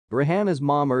Rihanna's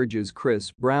mom urges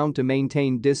Chris Brown to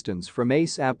maintain distance from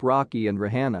A$AP Rocky and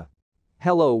Rihanna.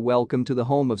 Hello, welcome to the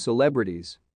home of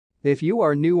celebrities. If you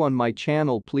are new on my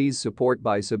channel, please support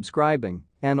by subscribing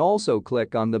and also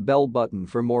click on the bell button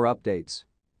for more updates.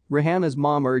 Rihanna's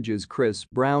mom urges Chris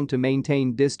Brown to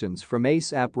maintain distance from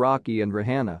A$AP Rocky and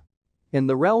Rihanna. In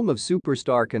the realm of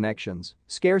superstar connections,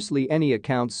 scarcely any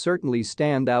accounts certainly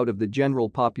stand out of the general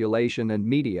population and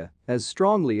media as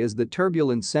strongly as the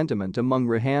turbulent sentiment among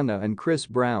Rihanna and Chris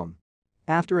Brown.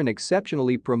 After an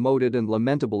exceptionally promoted and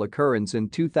lamentable occurrence in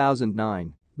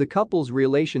 2009, the couple's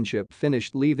relationship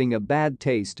finished leaving a bad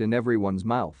taste in everyone's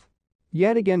mouth.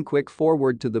 Yet again, quick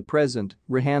forward to the present,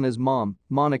 Rihanna's mom,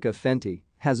 Monica Fenty,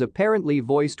 has apparently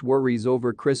voiced worries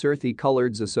over Chris Earthy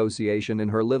Colored's association in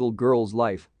her little girl's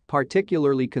life,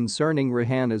 particularly concerning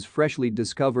Rihanna's freshly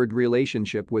discovered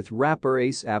relationship with rapper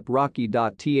A$AP Rocky.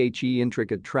 The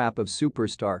intricate trap of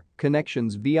superstar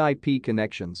connections, VIP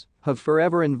connections, have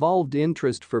forever involved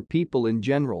interest for people in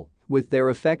general, with their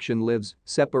affection lives,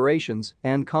 separations,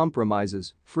 and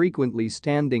compromises frequently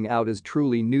standing out as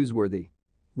truly newsworthy.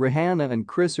 Rihanna and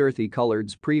Chris Earthy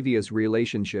Colored's previous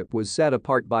relationship was set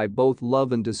apart by both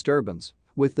love and disturbance,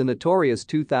 with the notorious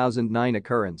 2009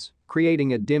 occurrence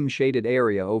creating a dim-shaded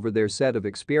area over their set of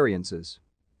experiences.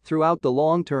 Throughout the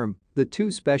long term, the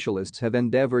two specialists have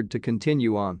endeavored to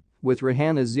continue on, with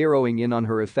Rihanna zeroing in on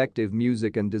her effective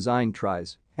music and design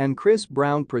tries, and Chris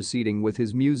Brown proceeding with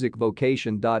his music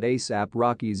vocation. A$AP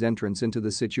Rocky's entrance into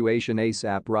the situation.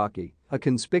 A$AP Rocky, a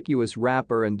conspicuous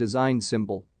rapper and design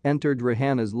symbol, entered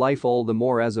Rihanna's life all the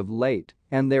more as of late,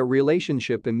 and their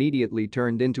relationship immediately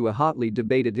turned into a hotly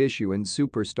debated issue in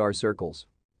superstar circles.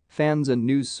 Fans and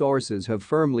news sources have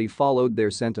firmly followed their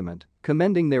sentiment,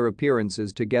 commending their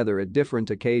appearances together at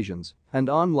different occasions and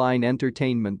online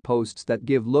entertainment posts that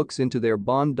give looks into their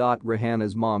bond.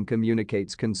 Rihanna's mom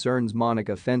communicates concerns.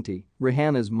 Monica Fenty,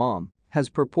 Rihanna's mom, has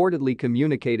purportedly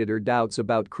communicated her doubts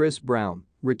about Chris Brown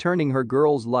returning her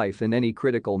girl's life in any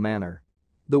critical manner.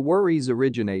 The worries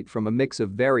originate from a mix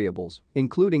of variables,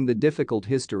 including the difficult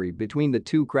history between the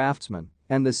two craftsmen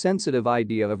and the sensitive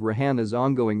idea of Rihanna's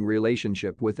ongoing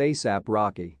relationship with A$AP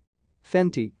Rocky.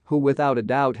 Fenty, who without a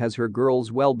doubt has her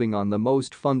girl's well-being on the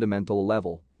most fundamental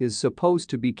level, is supposed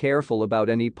to be careful about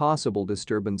any possible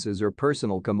disturbances or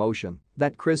personal commotion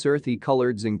that Chris Earthy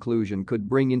Colored's inclusion could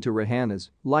bring into Rihanna's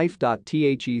life.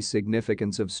 The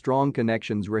significance of strong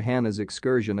connections. Rihanna's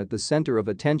excursion at the center of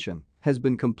attention has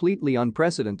been completely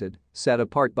unprecedented, set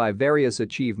apart by various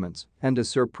achievements and a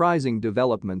surprising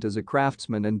development as a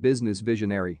craftsman and business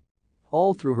visionary.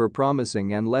 All through her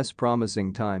promising and less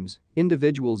promising times,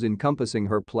 individuals encompassing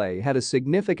her play had a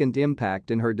significant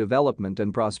impact in her development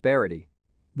and prosperity.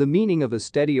 The meaning of a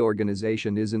steady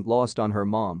organization isn't lost on her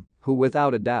mom, who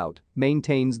without a doubt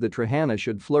maintains that Rihanna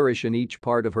should flourish in each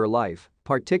part of her life,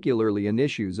 particularly in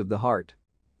issues of the heart.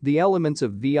 The elements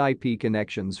of VIP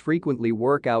connections frequently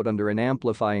work out under an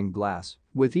amplifying glass,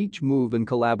 with each move and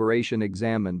collaboration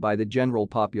examined by the general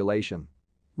population.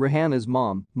 Rihanna's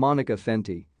mom, Monica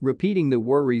Fenty, repeating the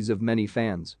worries of many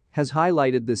fans, has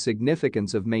highlighted the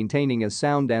significance of maintaining a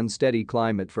sound and steady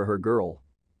climate for her girl.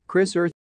 Chris Earthy